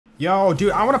Yo,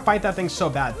 dude, I want to fight that thing so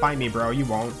bad. Fight me, bro. You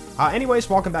won't. Anyways,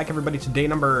 welcome back, everybody, to day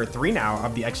number 3 now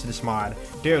of the Exodus mod.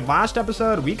 Dude, last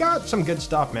episode, we got some good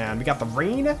stuff, man. We got the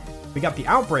rain. We got the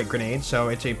outbreak grenade, so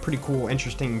it's a pretty cool,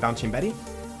 interesting bouncing Betty.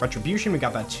 Retribution, we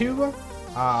got that too.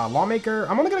 Lawmaker.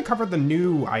 I'm only going to cover the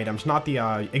new items, not the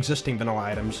existing vanilla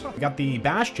items. We got the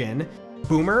Bastion.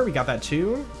 Boomer, we got that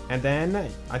too. And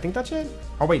then, I think that's it.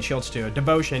 Oh, wait, shields too.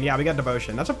 Devotion. Yeah, we got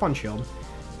Devotion. That's a fun shield.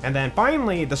 And then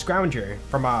finally, the Scrounger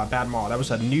from Bad Mall. That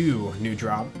was a new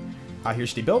drop.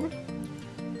 Here's the build.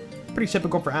 Pretty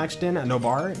typical for Axton, no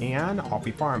bar, and off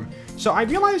we farm. So I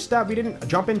realized that we didn't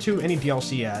jump into any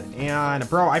DLC yet. And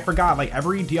bro, I forgot, like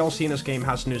every DLC in this game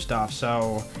has new stuff.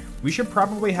 So we should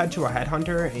probably head to a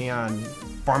headhunter and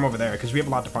farm over there because we have a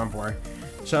lot to farm for.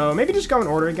 So maybe just go in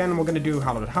order again. We're going to do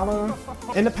Hollow to Hollow.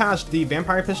 In the past, the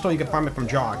Vampire Pistol, you could farm it from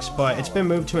Jocks, but it's been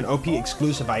moved to an OP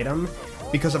exclusive item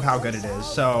because of how good it is.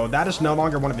 So that is no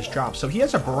longer one of his drops. So he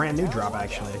has a brand new drop,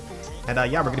 actually. And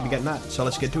yeah, we're going to be getting that. So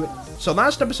let's get to it. So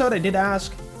last episode, I did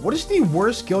ask, what is the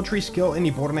worst skill tree skill in the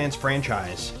Borderlands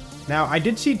franchise? Now, I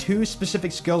did see 2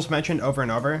 specific skills mentioned over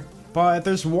and over, but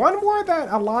there's one more that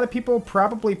a lot of people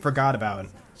probably forgot about.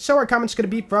 So our comment's going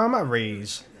to be from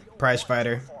Raze, Prize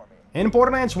Fighter. In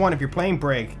Borderlands 1, if you're playing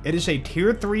Break, it is a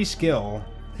tier 3 skill.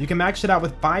 You can max it out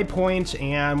with 5 points,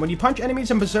 and when you punch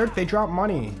enemies in Berserk, they drop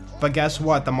money. But guess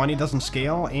what? The money doesn't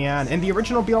scale, and in the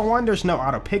original BL1, there's no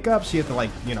auto pickup, so you have to,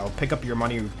 like, you know, pick up your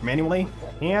money manually.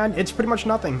 And it's pretty much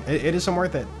nothing. It isn't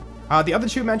worth it. The other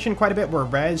 2 mentioned quite a bit were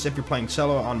Rez if you're playing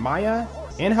solo on Maya,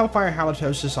 and Hellfire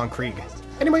Halitosis on Krieg.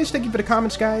 Anyways, thank you for the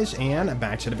comments, guys, and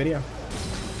back to the video.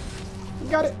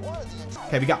 Got it.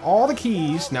 Okay, we got all the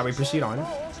keys. Now we proceed on.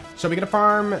 So we're gonna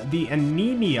farm the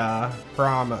anemia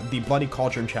from the Bloody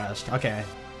Cauldron chest. Okay,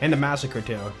 and the massacre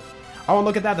too. Oh, and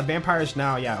look at that, the vampires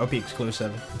now, yeah, OP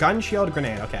exclusive. Gun, shield,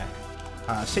 grenade, okay.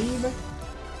 Save,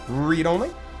 read only.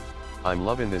 I'm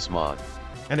loving this mod.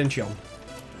 And then shield.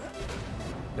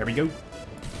 There we go.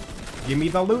 Give me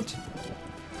the loot.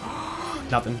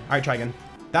 Nothing. All right, try again.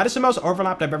 That is the most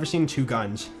overlapped I've ever seen 2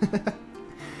 guns.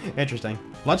 Interesting.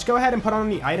 Let's go ahead and put on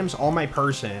the items on my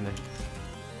person.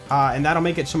 And that'll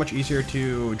make it so much easier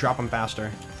to drop them faster.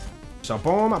 So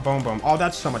boom, boom, boom. Oh,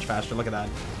 that's so much faster. Look at that.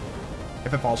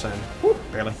 If it falls in. Whoop,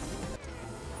 barely.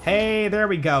 Hey, there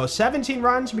we go. 17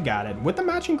 runs, we got it. With the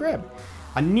matching grip.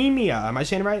 Anemia, am I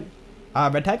saying it right?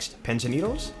 Red text, pins and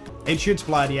needles. It shoots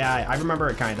blood, yeah, I remember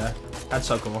it kinda. That's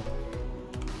so cool.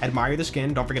 Admire the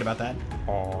skin, don't forget about that.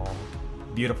 Oh,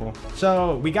 beautiful.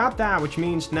 So we got that, which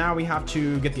means now we have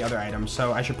to get the other items.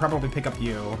 So I should probably pick up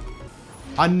you.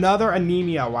 Another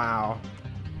anemia, wow.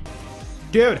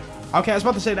 Dude, okay, I was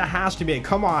about to say that has to be it.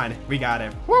 Come on, we got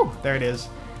it. Woo, there it is.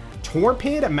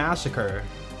 Torpid Massacre.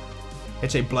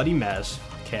 It's a bloody mess.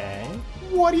 Okay,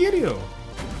 what do you do?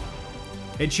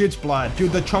 It shoots blood.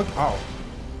 Dude, the chunk, oh.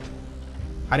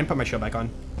 I didn't put my shield back on.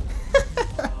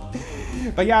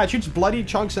 But yeah, it shoots bloody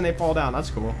chunks and they fall down. That's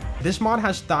cool. This mod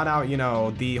has thought out, you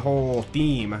know, the whole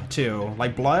theme too.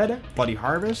 Like blood, bloody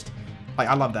harvest. Like,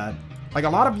 I love that. Like, a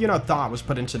lot of, you know, thought was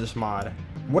put into this mod.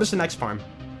 What is the next farm?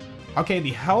 Okay,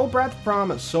 the Hell Breath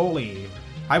from Soli.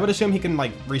 I would assume he can,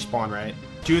 like, respawn, right?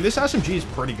 Dude, this SMG is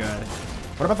pretty good.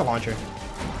 What about the launcher?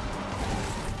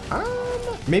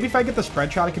 Maybe if I get the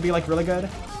spread shot, it could be, like, really good.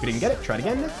 We didn't get it. Try it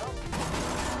again.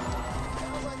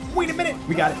 Wait a minute.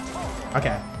 We got it.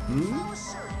 Okay.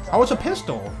 Oh, it's a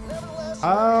pistol.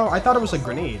 Oh, I thought it was a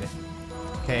grenade.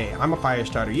 Okay, I'm a fire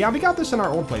starter. Yeah, we got this in our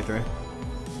old playthrough.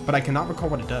 But I cannot recall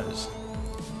what it does.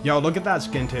 Yo, look at that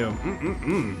skin too.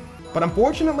 But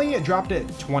unfortunately, it dropped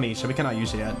at 20, so we cannot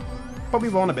use it yet. But we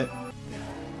will in a bit.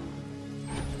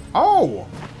 Oh!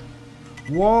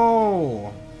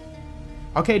 Whoa!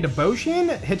 Okay, Devotion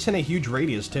hits in a huge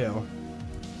radius too.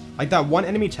 Like that one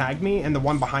enemy tagged me and the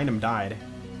one behind him died.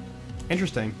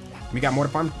 Interesting. We got more to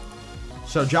farm.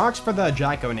 So Jocks for the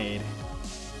Jacko-nade.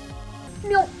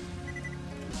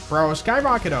 Bro,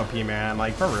 Skyrocket OP, man.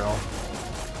 Like, for real.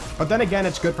 But then again,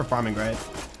 it's good for farming, right?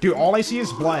 Dude, all I see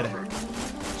is blood.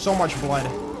 So much blood.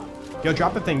 Yo,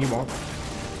 drop the thing, you won't.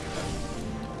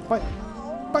 But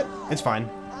it's fine.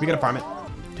 We gotta farm it.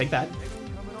 Take that.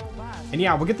 And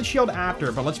yeah, we'll get the shield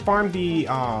after, but let's farm the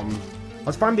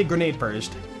grenade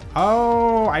first.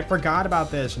 Oh, I forgot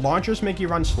about this. Launchers make you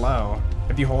run slow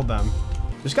if you hold them.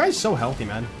 This guy's so healthy,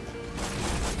 man.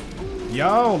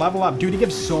 Yo, level up. Dude, he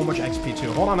gives so much XP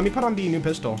too. Hold on, let me put on the new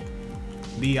pistol.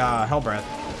 The Hell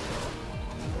Breath.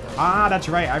 Ah, that's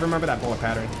right. I remember that bullet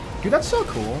pattern. Dude, that's so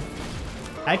cool.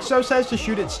 Exo says to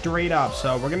shoot it straight up,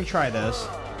 so we're going to try this.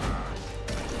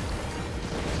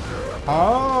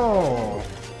 Oh.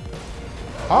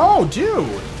 Oh,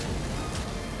 dude.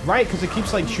 Right, because it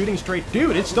keeps like shooting straight.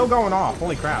 Dude, it's still going off.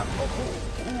 Holy crap.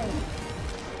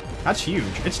 That's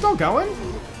huge. It's still going?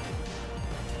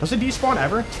 Does it despawn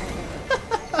ever?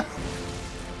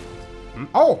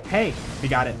 Oh, hey, we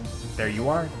got it. There you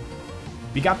are.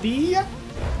 We got the...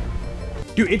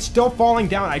 Dude, it's still falling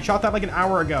down. I shot that like an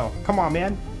hour ago. Come on,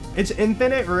 man. It's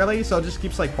infinite, really? So it just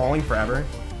keeps like falling forever.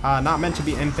 Not meant to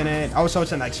be infinite. Oh, so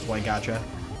it's an exploit. Gotcha.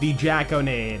 The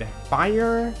Jackonade.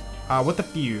 Fire with the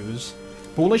fuse.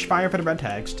 Foolish fire for the red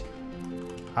text.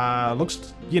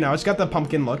 Looks, you know, it's got the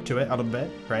pumpkin look to it a little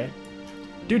bit, right?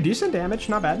 Dude, decent damage.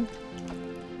 Not bad.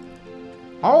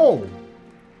 Oh.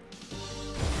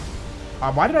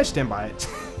 Why did I stand by it?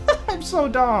 I'm so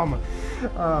dumb.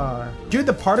 Dude,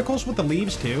 the particles with the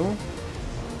leaves too.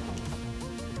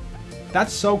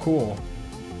 That's so cool.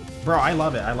 Bro, I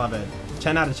love it. I love it.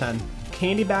 10 out of 10.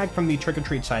 Candy bag from the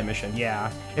trick-or-treat side mission.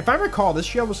 Yeah. If I recall, this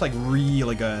shield was like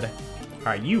really good. All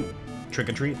right, you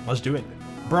trick-or-treat. Let's do it.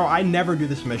 Bro, I never do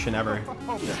this mission ever.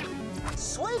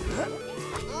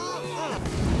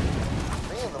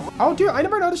 Oh, dude, I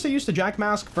never noticed they used the jack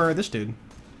mask for this dude.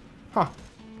 Huh.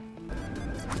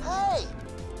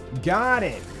 Got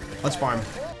it. Let's farm.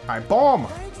 All right, boom.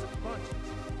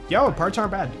 Yo, parts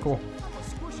aren't bad. Cool.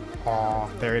 Oh,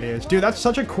 there it is. Dude, that's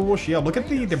such a cool shield. Look at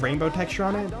the rainbow texture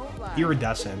on it.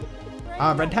 Iridescent.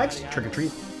 Red text, trick or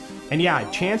treat. And yeah,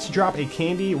 chance to drop a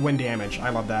candy when damaged. I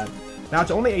love that. Now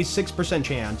it's only a 6%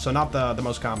 chance, so not the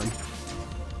most common.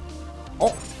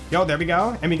 Oh, yo, there we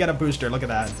go. And we get a booster. Look at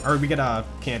that. Or we get a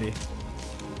candy.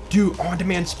 Dude,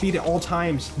 on-demand speed at all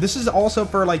times. This is also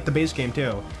for like the base game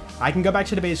too. I can go back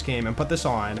to the base game and put this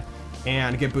on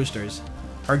and get boosters.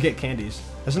 Or get candies.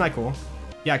 Isn't that cool?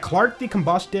 Yeah, Clark the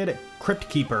Combusted Crypt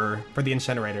Keeper for the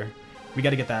incinerator. We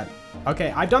gotta get that.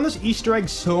 Okay, I've done this Easter egg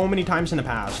so many times in the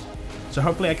past. So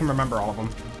hopefully I can remember all of them.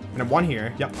 And then one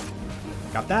here. Yep.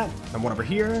 Got that. And one over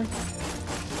here.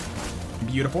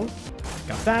 Beautiful.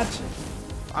 Got that.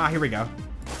 Ah, here we go.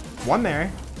 One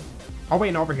there. Oh,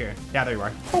 wait, no, over here. Yeah, there you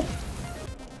are. Oh.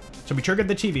 So we triggered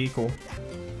the TV. Cool.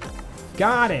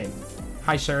 Got it.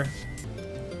 Hi, sir.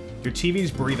 Your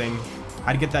TV's breathing. I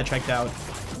had to get that checked out.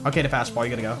 Okay, the fastball, you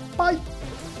gotta go. Bye.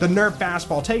 The Nerf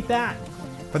fastball, take that.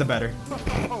 For the better.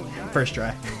 First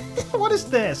try. What is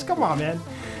this? Come on, man.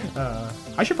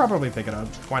 I should probably pick it up.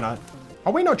 Why not?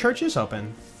 Oh, wait, no, church is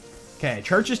open. Okay,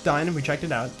 church is done. We checked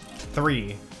it out.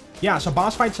 3. Yeah, so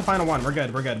boss fight's the final one. We're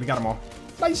good, we're good. We got them all.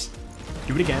 Nice.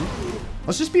 Do it again.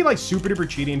 Let's just be like super duper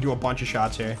cheating and do a bunch of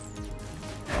shots here.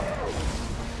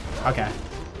 Okay.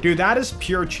 Dude, that is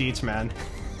pure cheats, man.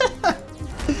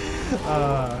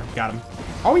 Got him.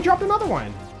 Oh, he dropped another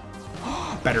one.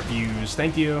 Better fuse.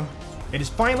 Thank you. It is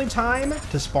finally time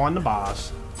to spawn the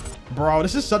boss. Bro,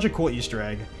 this is such a cool Easter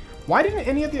egg. Why didn't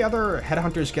any of the other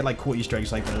headhunters get like cool Easter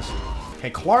eggs like this?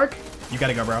 Okay, Clark, you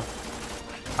gotta go, bro.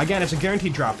 Again, it's a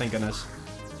guaranteed drop, thank goodness.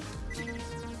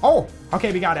 Oh,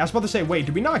 okay, we got it. I was about to say, wait,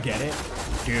 did we not get it?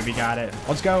 Dude, we got it.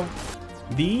 Let's go.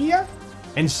 The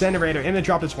incinerator, and it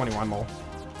dropped to 21 lol.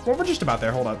 Well, we're just about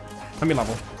there. Hold up. Let me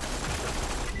level.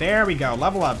 There we go.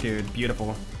 Level up, dude.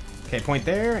 Beautiful. Okay, point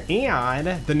there.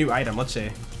 And the new item. Let's see.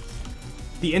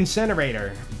 The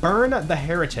incinerator. Burn the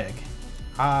heretic.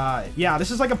 Yeah,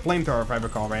 this is like a flamethrower, if I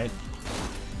recall, right?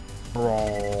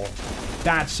 Bro.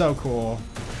 That's so cool.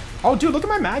 Oh, dude, look at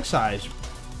my mag size.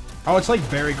 Oh, it's like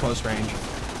very close range.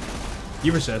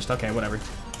 You resist. Okay, whatever.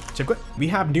 So quick. We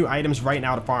have new items right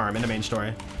now to farm in the main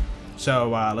story. So,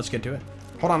 let's get to it.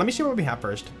 Hold on, let me see what we have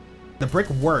first. The brick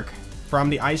work from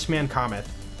the Iceman Comet.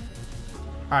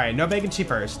 Alright, no vacancy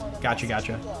first. Gotcha,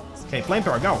 gotcha. Okay,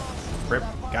 flamethrower, go. Rip,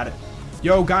 got it.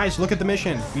 Yo, guys, look at the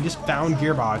mission. We just found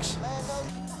Gearbox.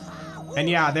 And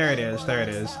yeah, there it is, there it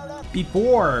is.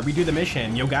 Before we do the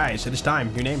mission, yo, guys, it is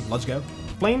time. Your name, let's go.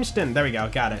 Flameston, there we go,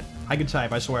 got it. I can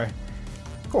type, I swear.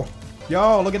 Cool.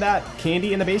 Yo, look at that.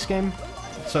 Candy in the base game.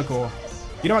 So cool.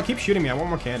 You know what, keep shooting me, I want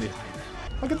more candy.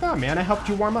 Look at that, man. I helped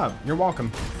you warm up. You're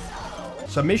welcome.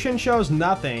 Submission shows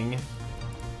nothing.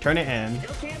 Turn it in.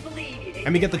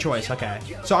 And we get the choice. Okay.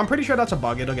 So I'm pretty sure that's a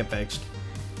bug. It'll get fixed.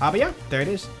 But yeah, there it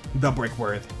is. The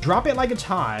Brickworth. Drop it like it's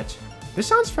hot. This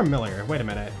sounds familiar. Wait a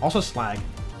minute. Also slag.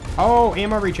 Oh,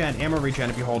 ammo regen. Ammo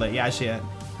regen if you hold it. Yeah, I see it.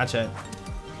 That's it.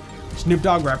 Snoop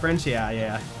Dogg reference. Yeah,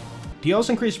 yeah. Deals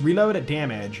increased reload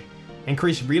damage.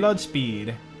 Increased reload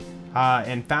speed.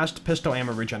 And fast pistol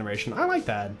ammo regeneration. I like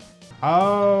that.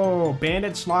 Oh,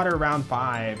 Bandit Slaughter round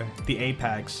 5, the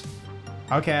Apex.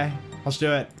 Okay, let's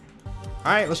do it.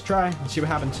 All right, let's try. Let's see what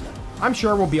happens. I'm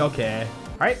sure we'll be okay.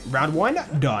 All right, round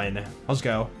 1, done. Let's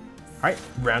go. All right,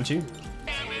 round 2.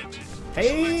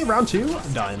 Hey, round 2,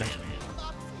 done.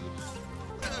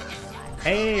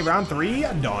 Hey, round 3,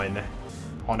 done.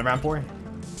 On to round 4.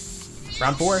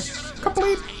 Round 4,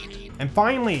 complete. And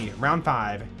finally, round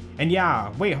 5. And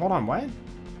yeah, wait, hold on, what?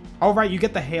 Oh, right, you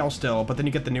get the hail still, but then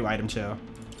you get the new item too.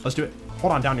 Let's do it.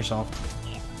 Hold on, down yourself.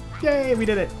 Yay, we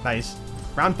did it. Nice.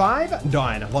 Round 5,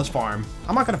 done. Let's farm.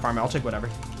 I'm not gonna farm it, I'll take whatever.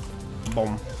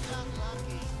 Boom.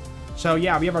 So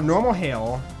yeah, we have our normal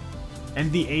hail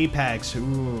and the apex.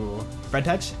 Ooh. Red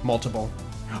text? Multiple.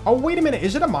 Oh, wait a minute,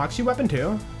 is it a Moxie weapon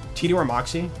too? TD or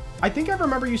Moxie? I think I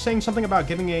remember you saying something about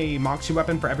giving a Moxie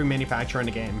weapon for every manufacturer in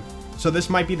the game. So this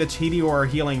might be the TD or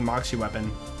healing Moxie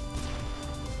weapon.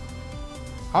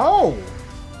 Oh!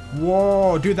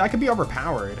 Whoa, dude, that could be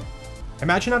overpowered.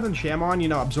 Imagine having Sham on, you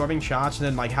know, absorbing shots and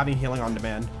then like having healing on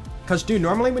demand. Because, dude,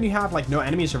 normally when you have like no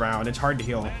enemies around, it's hard to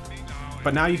heal.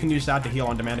 But now you can use that to heal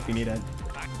on demand if you need it.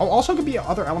 Oh, also could be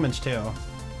other elements too.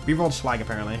 We rolled slag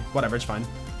apparently. Whatever, it's fine.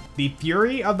 The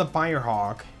Fury of the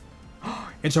Firehawk.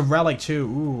 It's a relic too.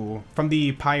 Ooh, from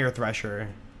the Pyre Thresher.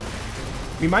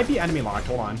 We might be enemy locked.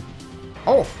 Hold on.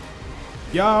 Oh,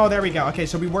 yo, there we go. Okay,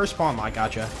 so we were spawn locked.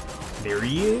 Gotcha. There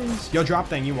he is. Yo, drop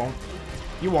thing. You won't.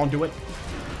 You won't do it.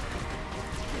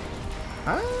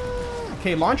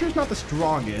 Okay, launcher's not the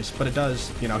strongest, but it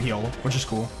does, you know, heal, which is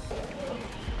cool.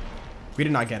 We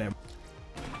did not get him.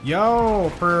 Yo,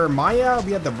 for Maya,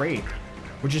 we had the Rape,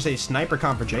 which is a sniper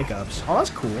comp for Jacobs. Oh,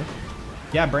 that's cool.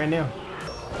 Yeah, brand new.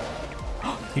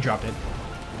 He dropped it.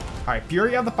 All right,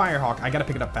 Fury of the Firehawk. I gotta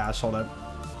pick it up fast. Hold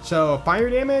up. So, fire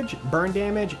damage, burn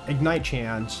damage, ignite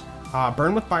chance,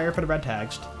 burn with fire for the red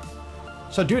text.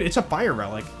 So, dude, it's a fire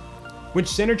relic, which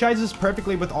synergizes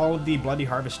perfectly with all of the Bloody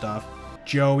Harvest stuff.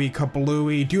 Joey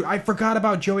Kablooey. Dude, I forgot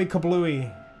about Joey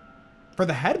Kablooey. For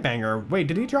the Headbanger. Wait,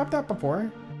 did he drop that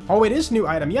before? Oh, it is new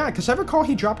item. Yeah, because I recall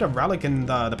he dropped a relic in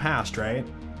the past, right?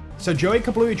 So Joey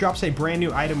Kablooey drops a brand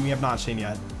new item we have not seen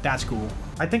yet. That's cool.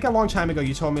 I think a long time ago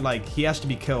you told me, like, he has to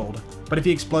be killed. But if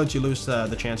he explodes, you lose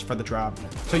the chance for the drop.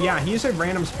 So yeah, he is a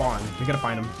random spawn. We gotta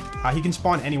find him. He can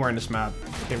spawn anywhere in this map.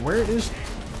 Okay, where is...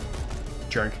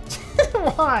 Jerk.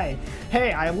 Why?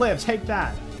 Hey, I live. Take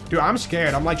that. Dude, I'm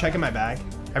scared. I'm, like, checking my bag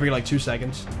every, like, 2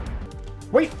 seconds.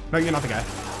 Wait. No, you're not the guy.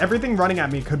 Everything running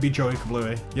at me could be Joey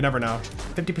Kablooey. You never know.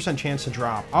 50% chance to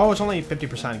drop. Oh, it's only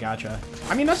 50%. Gotcha.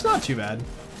 I mean, that's not too bad.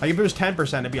 Like, if it was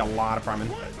 10%, it'd be a lot of farming.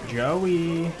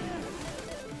 Joey.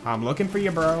 I'm looking for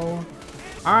you, bro.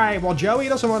 All right, well, Joey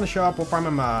doesn't want to show up. We'll farm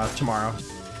him tomorrow.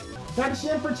 That's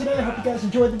it for today. I hope you guys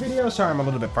enjoyed the video. Sorry, I'm a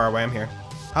little bit far away. I'm here.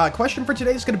 Question for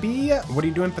today is going to be, what are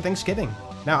you doing for Thanksgiving?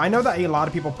 Now, I know that a lot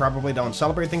of people probably don't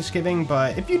celebrate Thanksgiving,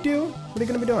 but if you do, what are you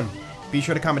going to be doing? Be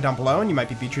sure to comment down below, and you might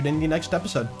be featured in the next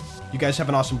episode. You guys have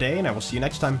an awesome day, and I will see you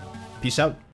next time. Peace out.